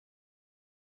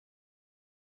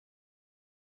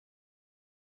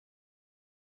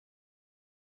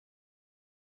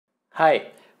Hi,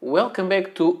 welcome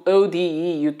back to ODE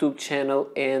YouTube channel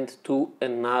and to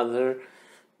another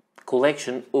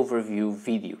collection overview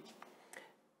video.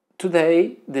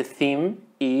 Today the theme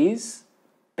is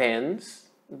pens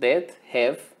that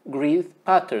have grid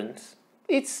patterns.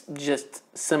 It's just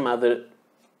some other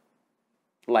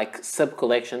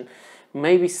sub-collection.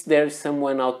 Maybe there's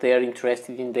someone out there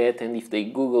interested in that, and if they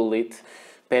Google it,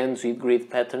 pens with grid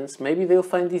patterns, maybe they'll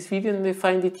find this video and they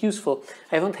find it useful.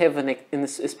 I don't have a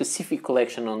specific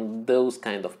collection on those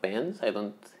kind of pens. I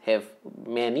don't have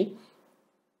many,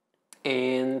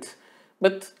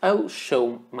 but I'll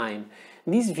show mine.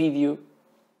 This video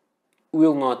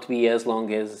will not be as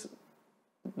long as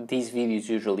these videos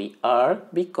usually are,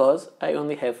 because I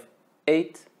only have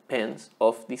 8 pens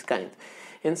of this kind.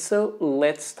 And so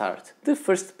let's start. The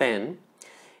first pen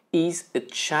is a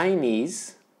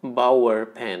Chinese Baoer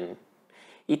pen.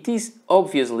 It is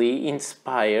obviously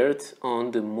inspired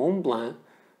on the Montblanc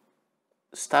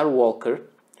Star Walker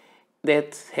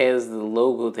that has the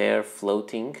logo there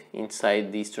floating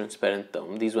inside this transparent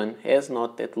dome. This one has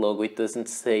not that logo. It doesn't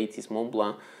say it is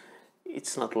Montblanc.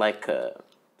 It's not like a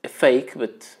fake,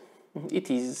 but it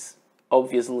is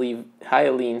obviously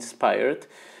highly inspired.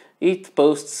 It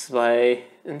posts by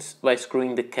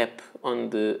screwing the cap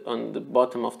on the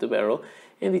bottom of the barrel,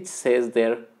 and it says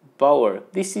there Baoer.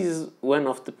 This is one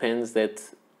of the pens that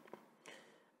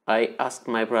I asked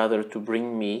my brother to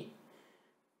bring me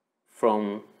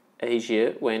from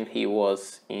Asia when he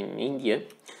was in India.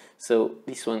 So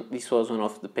this was one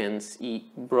of the pens he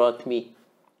brought me.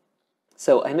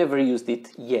 So I never used it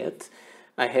yet.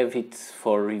 I have it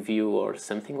for review or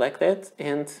something like that,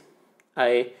 and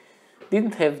I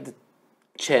didn't have the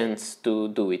chance to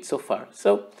do it so far.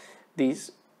 So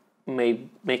this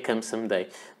may come someday.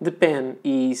 The pen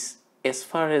is, as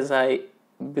far as I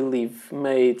believe,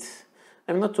 made,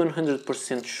 I'm not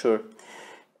 100% sure,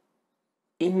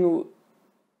 in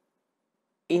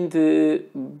the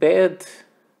bad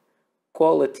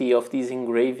quality of these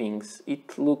engravings.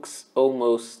 It looks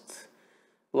almost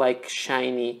like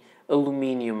shiny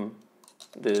aluminium,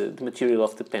 the material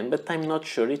of the pen, but I'm not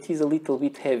sure. It is a little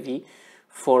bit heavy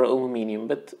for aluminium,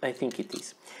 but I think it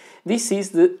is. This is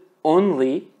the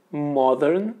only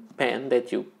modern pen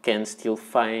that you can still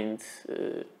find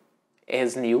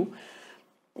as new.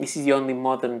 This is the only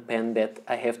modern pen that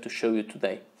I have to show you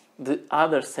today. The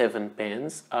other 7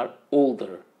 pens are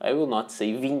older. I will not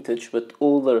say vintage, but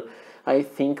older. I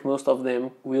think most of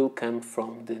them will come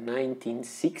from the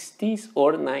 1960s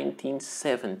or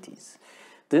 1970s.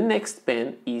 The next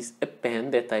pen is a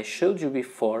pen that I showed you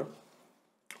before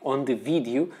on the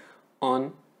video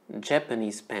on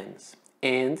Japanese pens,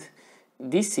 and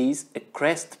this is a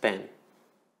Crest pen.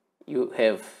 You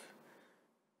have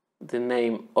the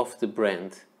name of the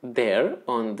brand there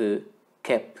on the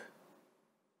cap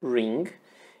ring,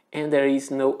 and there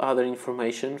is no other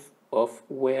information of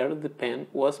where the pen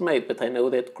was made, but I know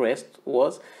that Crest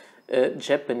was a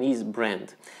Japanese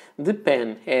brand. The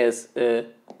pen has a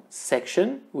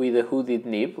section with a hooded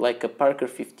nib like a Parker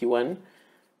 51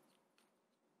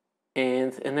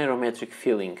 and an aerometric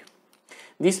filling.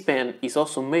 This pen is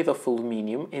also made of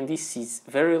aluminium, and this is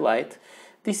very light.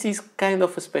 This is kind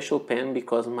of a special pen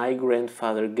because my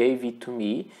grandfather gave it to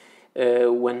me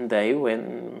one day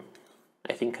when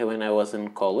I was in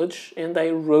college, and I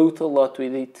wrote a lot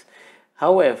with it.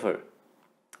 However,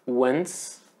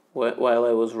 once while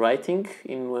I was writing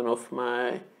in one of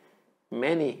my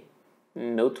many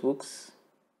notebooks,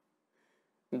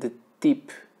 the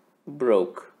tip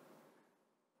broke.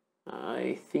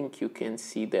 I think you can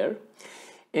see there,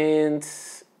 and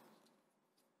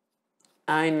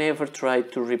I never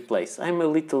tried to replace. I'm a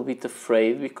little bit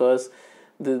afraid because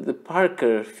the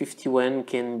Parker 51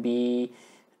 can be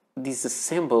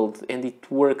disassembled and it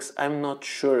works. I'm not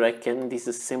sure I can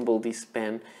disassemble this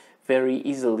pen very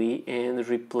easily and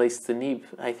replace the nib.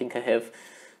 I think I have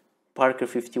Parker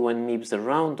 51 nibs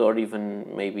around, or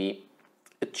even maybe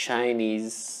a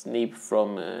Chinese nib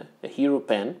from a Hero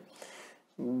pen.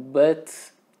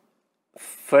 But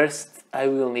first I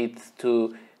will need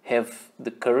to have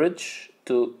the courage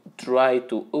to try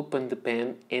to open the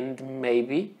pen and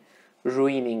maybe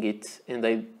ruining it, and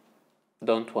I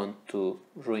don't want to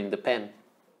ruin the pen.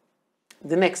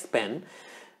 The next pen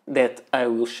that I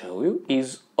will show you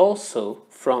is also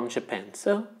from Japan.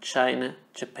 So China,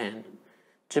 Japan,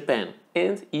 Japan,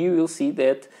 and you will see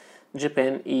that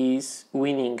Japan is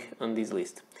winning on this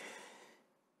list.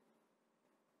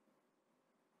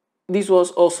 This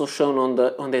was also shown on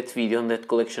that video, on that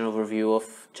collection overview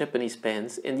of Japanese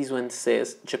pens, and this one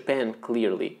says Japan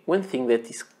clearly. One thing that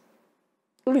is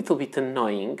a little bit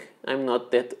annoying. I'm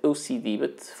not that OCD,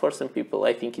 but for some people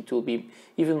I think it will be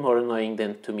even more annoying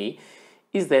than to me,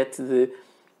 is that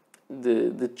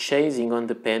the chasing on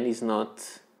the pen is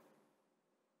not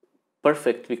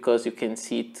perfect, because you can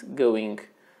see it going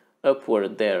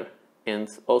upward there, and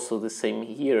also the same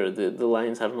here. The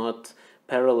lines are not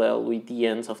parallel with the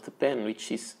ends of the pen,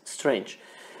 which is strange.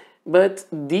 But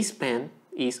this pen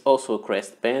is also a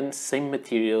Crest pen, same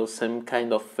material, some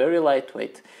kind of very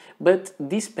lightweight, but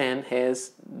this pen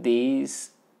has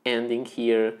this ending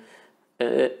here,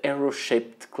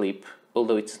 arrow-shaped clip,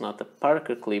 although it's not a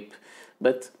Parker clip,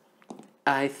 but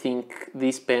I think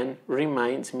this pen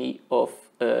reminds me of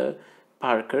a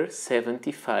Parker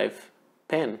 75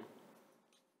 pen.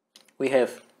 We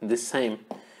have the same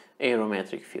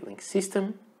aerometric filling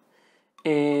system,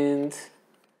 and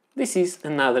this is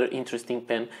another interesting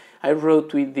pen. I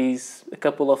wrote with this a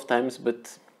couple of times,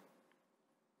 but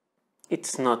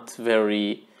it's not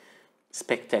very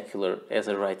spectacular as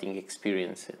a writing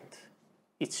experience, and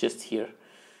it's just here.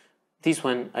 This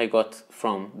one I got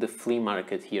from the flea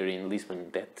market here in Lisbon,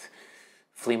 that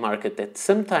flea market that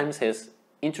sometimes has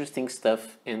interesting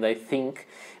stuff, and I think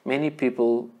many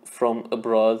people from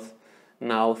abroad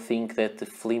now think that the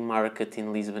flea market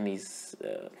in Lisbon is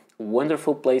a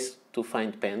wonderful place to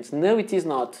find pens. No, it is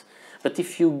not. But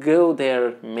if you go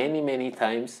there many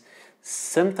times,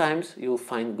 sometimes you'll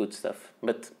find good stuff,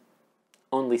 but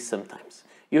only sometimes.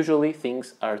 Usually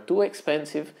things are too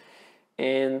expensive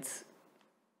and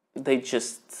they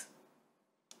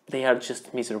are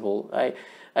just miserable.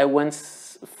 I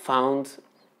once found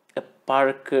a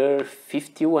Parker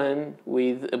 51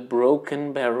 with a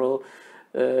broken barrel,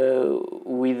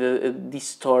 with a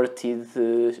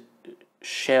distorted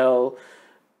shell,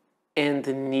 and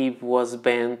the nib was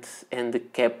bent and the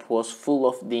cap was full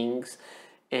of dings,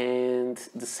 and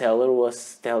the seller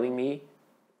was telling me,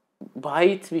 buy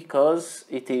it because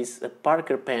it is a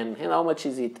Parker pen. And how much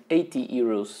is it? 80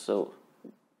 euros. So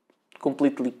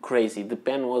completely crazy. The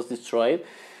pen was destroyed.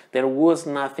 There was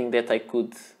nothing that I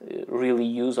could really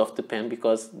use of the pen,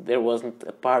 because there wasn't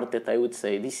a part that I would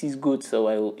say this is good, so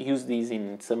I will use this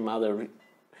in some other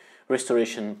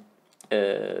restoration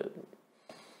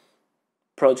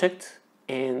project.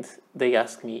 And they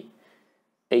asked me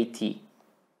 80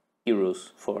 euros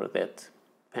for that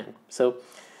pen. So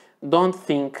don't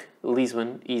think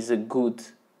Lisbon is a good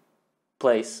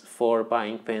place for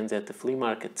buying pens at the flea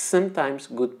market. Sometimes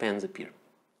good pens appear.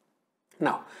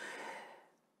 Now,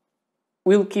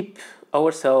 we'll keep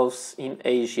ourselves in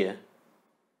Asia.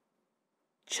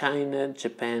 China,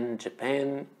 Japan,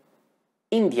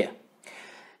 India.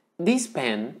 This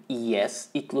pen, yes,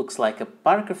 it looks like a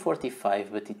Parker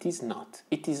 45, but it is not.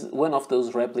 It is one of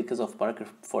those replicas of Parker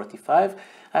 45.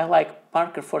 I like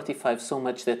Parker 45 so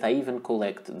much that I even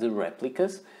collect the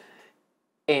replicas.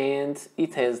 And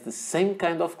it has the same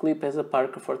kind of clip as a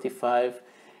Parker 45,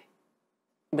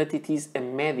 but it is a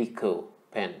medical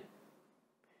pen.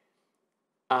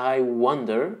 I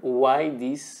wonder why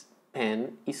this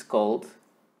pen is called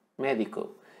medical.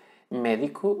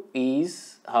 Medico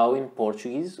is how in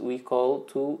Portuguese we call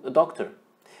to a doctor.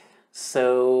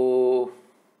 So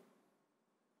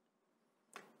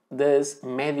does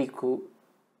médico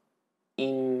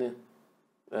in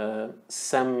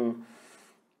some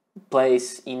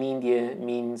place in India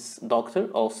means doctor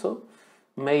also?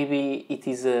 Maybe it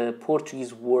is a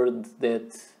Portuguese word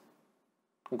that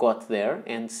got there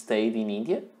and stayed in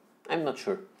India? I'm not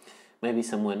sure. Maybe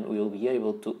someone will be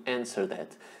able to answer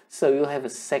that. So you'll have a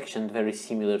section very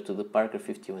similar to the Parker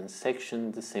 51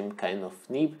 section, the same kind of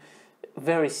nib,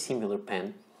 very similar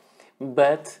pen,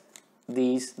 but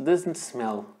this doesn't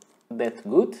smell that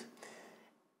good,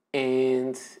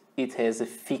 and it has a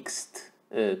fixed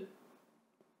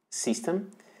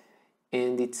system,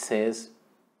 and it says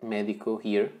Medico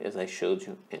here, as I showed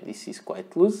you, and this is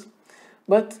quite loose,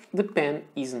 but the pen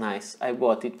is nice. I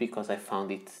bought it because I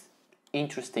found it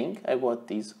interesting. I bought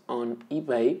this on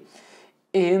eBay,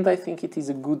 and I think it is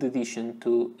a good addition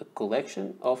to a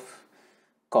collection of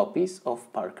copies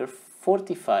of Parker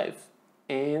 45,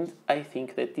 and I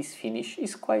think that this finish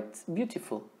is quite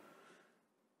beautiful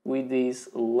with this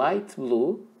light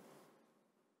blue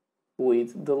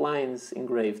with the lines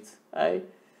engraved. I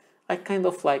kind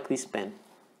of like this pen.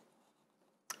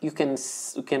 You can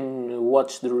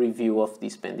watch the review of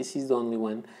this pen. This is the only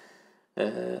one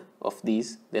of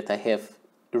these that I have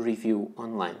a review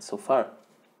online so far.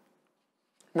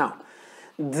 Now,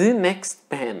 the next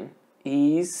pen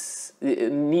needs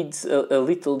a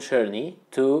little journey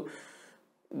to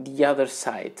the other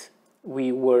side.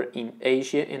 We were in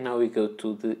Asia and now we go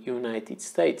to the United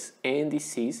States, and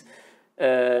this is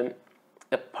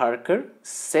a Parker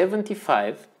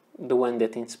 75, the one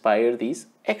that inspired this.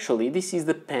 Actually, this is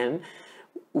the pen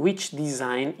which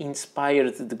design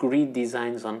inspired the grid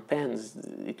designs on pens.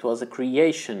 It was a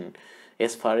creation,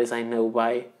 as far as I know,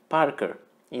 by Parker,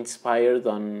 inspired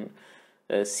on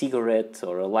a cigarette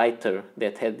or a lighter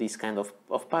that had this kind of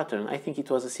pattern. I think it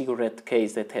was a cigarette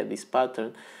case that had this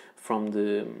pattern from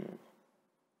the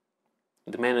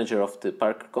manager of the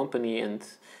Parker company, and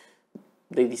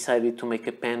they decided to make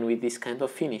a pen with this kind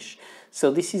of finish.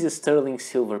 So this is a sterling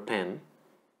silver pen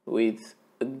with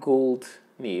a gold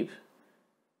nib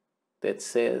that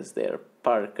says there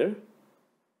Parker,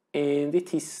 and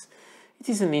it is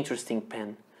an interesting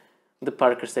pen. The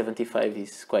Parker 75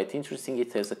 is quite interesting.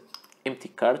 It has an empty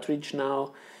cartridge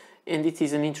now, and it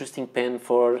is an interesting pen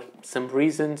for some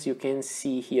reasons. You can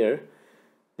see here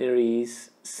there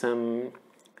is some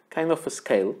kind of a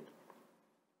scale,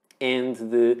 and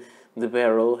the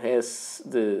barrel has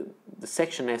the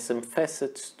section has some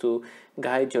facets to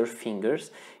guide your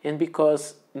fingers, and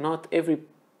because not every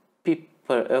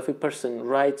person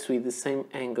writes with the same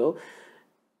angle,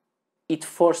 it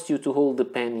forced you to hold the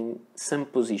pen in some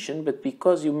position, but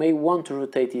because you may want to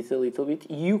rotate it a little bit,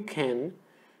 you can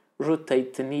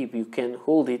rotate the nib. You can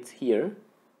hold it here,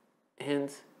 and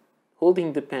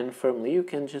holding the pen firmly, you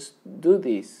can just do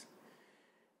this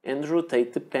and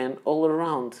rotate the pen all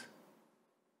around.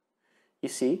 You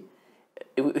see?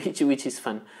 Which is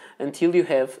fun, until you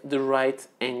have the right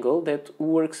angle that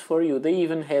works for you. They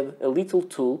even had a little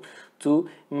tool to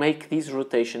make this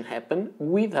rotation happen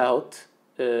without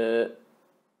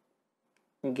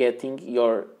getting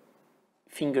your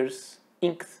fingers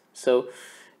inked. So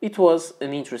it was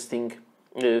an interesting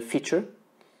feature,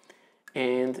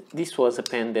 and this was a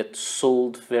pen that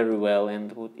sold very well,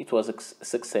 and it was a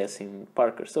success in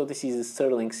Parker. So this is a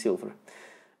sterling silver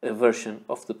version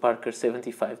of the Parker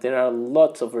 75. There are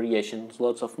lots of variations,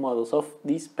 lots of models of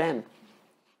this pen.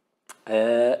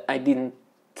 I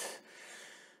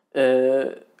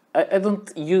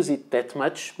don't use it that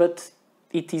much, but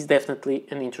it is definitely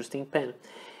an interesting pen.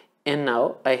 And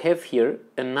now I have here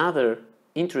another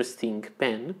interesting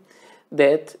pen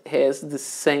that has the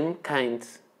same kind.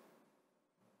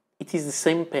 It is the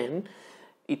same pen.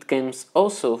 It comes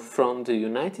also from the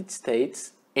United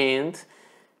States, and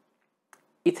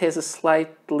it has a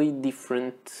slightly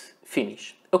different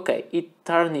finish. Okay, it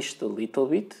tarnished a little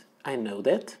bit, I know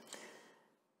that.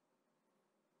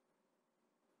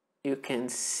 You can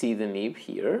see the nib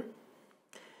here,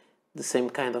 the same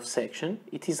kind of section.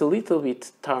 It is a little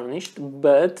bit tarnished,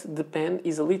 but the pen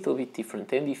is a little bit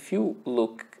different. And if you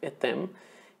look at them,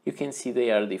 you can see they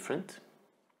are different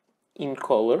in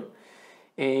color.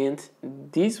 And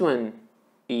this one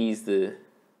is the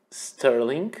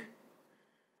sterling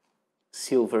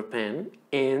silver pen,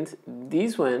 and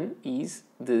this one is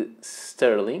the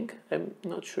sterling, I'm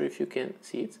not sure if you can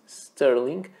see it,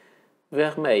 sterling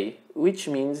Vermeil, which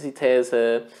means it has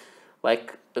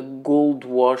like a gold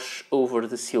wash over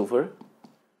the silver,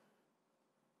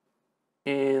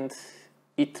 and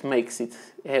it makes it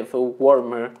have a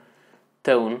warmer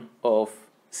tone of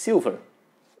silver.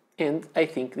 And I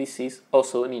think this is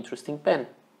also an interesting pen.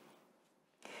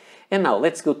 And now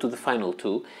let's go to the final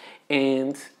two,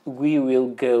 and we will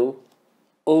go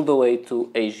all the way to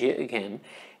Asia again,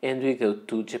 and we go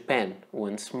to Japan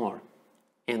once more.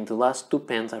 And the last two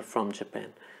pens are from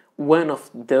Japan. One of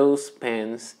those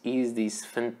pens is this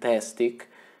fantastic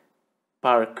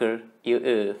Pilot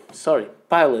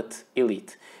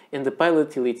Elite. And the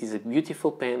Pilot Elite is a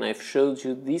beautiful pen. I've showed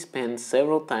you this pen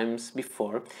several times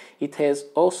before. It has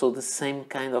also the same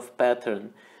kind of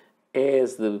pattern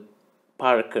as the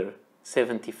Parker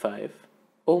 75,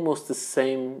 almost the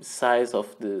same size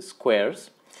of the squares.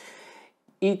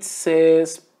 It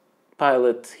says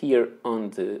Pilot here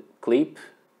on the clip,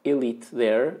 Elite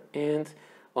there, and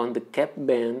on the cap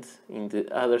band in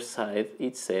the other side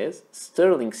it says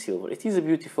sterling silver. It is a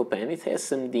beautiful pen. It has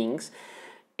some dings,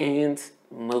 and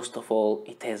most of all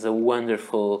it has a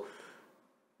wonderful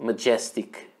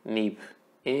majestic nib,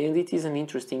 and it is an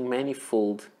interesting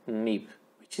manifold nib,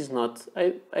 which is not,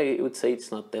 I would say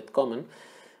it's not that common.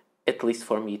 At least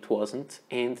for me it wasn't,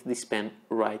 and this pen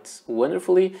writes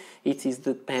wonderfully. It is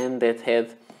the pen that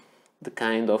had the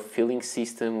kind of filling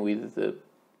system with the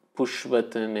push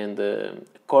button and the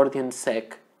accordion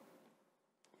sac.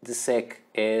 The sac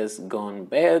has gone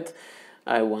bad.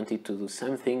 I wanted to do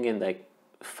something, and I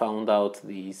found out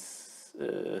this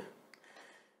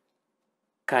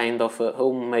kind of a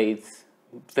homemade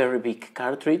very big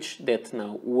cartridge that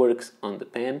now works on the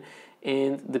pen,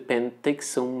 and the pen takes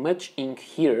so much ink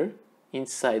here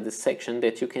inside the section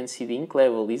that you can see the ink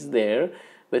level is there,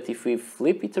 but if we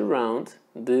flip it around,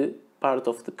 the part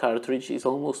of the cartridge is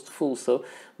almost full, so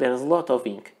there's a lot of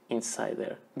ink inside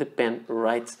there. The pen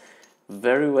writes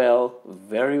very well,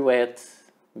 very wet,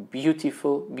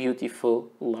 beautiful, beautiful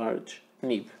large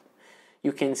nib.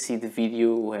 You can see the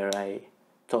video where I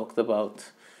talked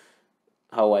about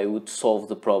how I would solve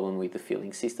the problem with the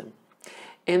filling system.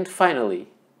 And finally,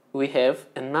 we have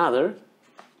another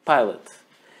Pilot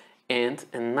and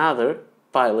another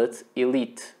Pilot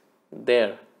Elite.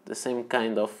 There, the same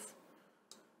kind of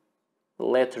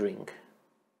lettering.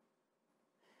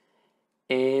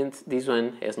 And this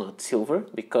one has not silver,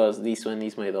 because this one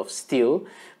is made of steel,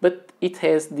 but it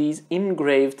has this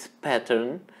engraved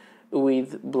pattern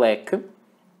with black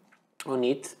on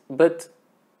it. But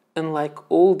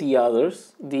unlike all the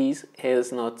others, these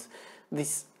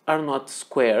are not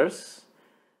squares.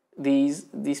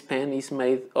 This pen is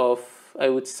made of, I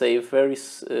would say, very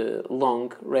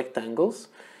long rectangles,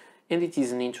 and it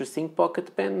is an interesting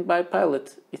pocket pen by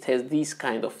Pilot. It has this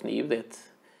kind of nib that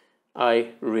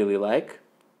I really like,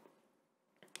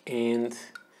 and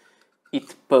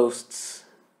it posts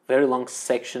very long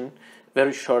section,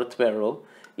 very short barrel.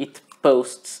 It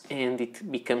posts and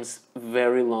it becomes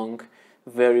very long,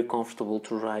 very comfortable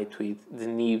to write with. The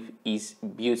nib is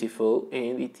beautiful,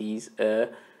 and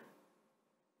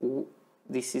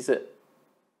this is a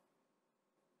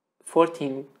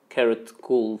 14 karat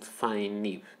gold fine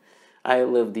nib. I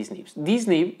love these nibs. This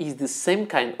nib is the same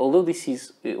kind, although this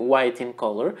is white in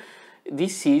color.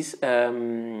 This is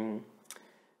the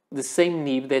same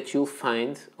nib that you'll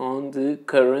find on the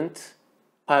current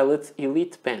Pilot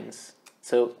Elite pens.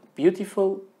 So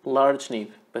beautiful large nib,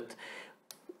 but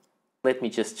let me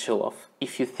just show off.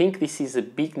 If you think this is a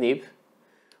big nib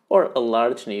or a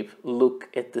large nib, look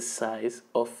at the size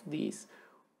of this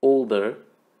older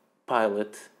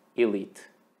Pilot Elite.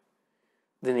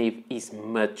 The nib is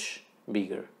much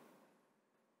bigger.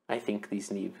 I think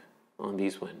this nib on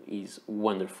this one is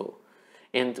wonderful.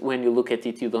 And when you look at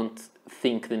it, you don't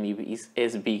think the nib is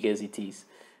as big as it is,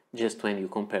 just when you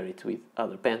compare it with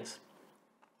other pens.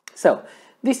 So,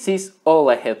 this is all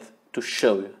I had to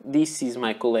show you. This is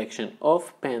my collection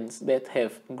of pens that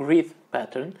have grid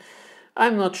pattern.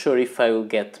 I'm not sure if I will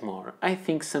get more. I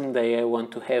think someday I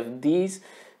want to have this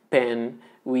pen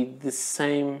with the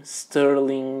same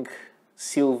sterling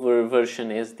silver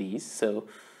version as this. So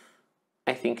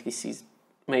I think this is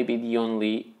maybe the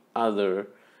only other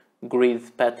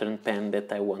grid pattern pen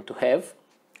that I want to have.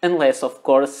 Unless, of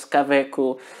course,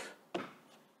 Kaweco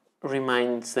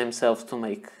reminds themselves to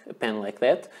make a pen like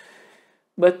that.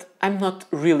 But I'm not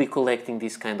really collecting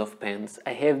these kind of pens.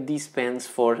 I have these pens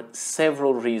for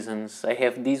several reasons. I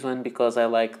have this one because I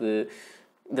like the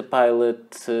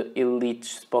Pilot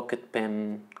Elite pocket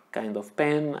pen kind of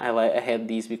pen. I had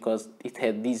this because it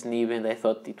had this nib and I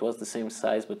thought it was the same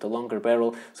size but a longer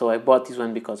barrel. So I bought this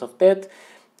one because of that.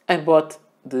 I bought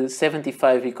the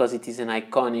 75 because it is an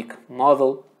iconic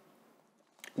model.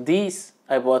 This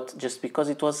I bought just because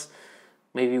it was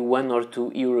maybe €1 or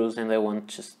 €2 and I want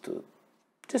just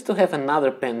to have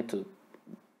another pen to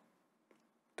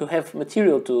have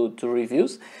material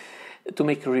to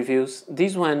make reviews.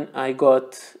 This one I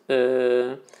got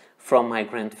from my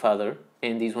grandfather,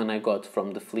 and this one I got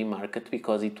from the flea market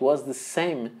because it was the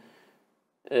same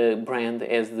brand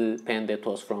as the pen that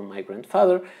was from my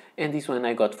grandfather, and this one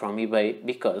I got from eBay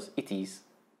because it is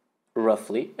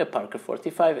roughly a Parker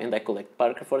 45 and I collect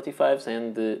Parker 45s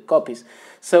and copies.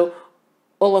 So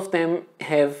all of them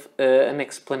have an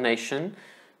explanation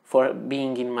for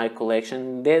being in my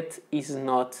collection that is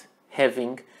not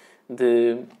having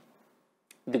the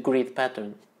grid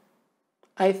pattern.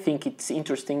 I think it's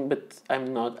interesting, but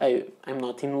I'm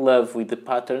not in love with the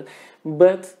pattern,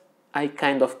 but I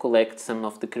kind of collect some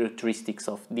of the characteristics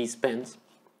of these pens.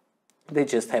 They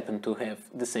just happen to have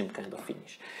the same kind of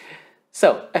finish.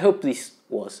 So I hope this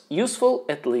was useful,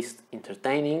 at least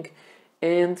entertaining,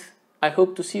 and I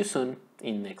hope to see you soon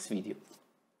in next video.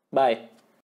 Bye!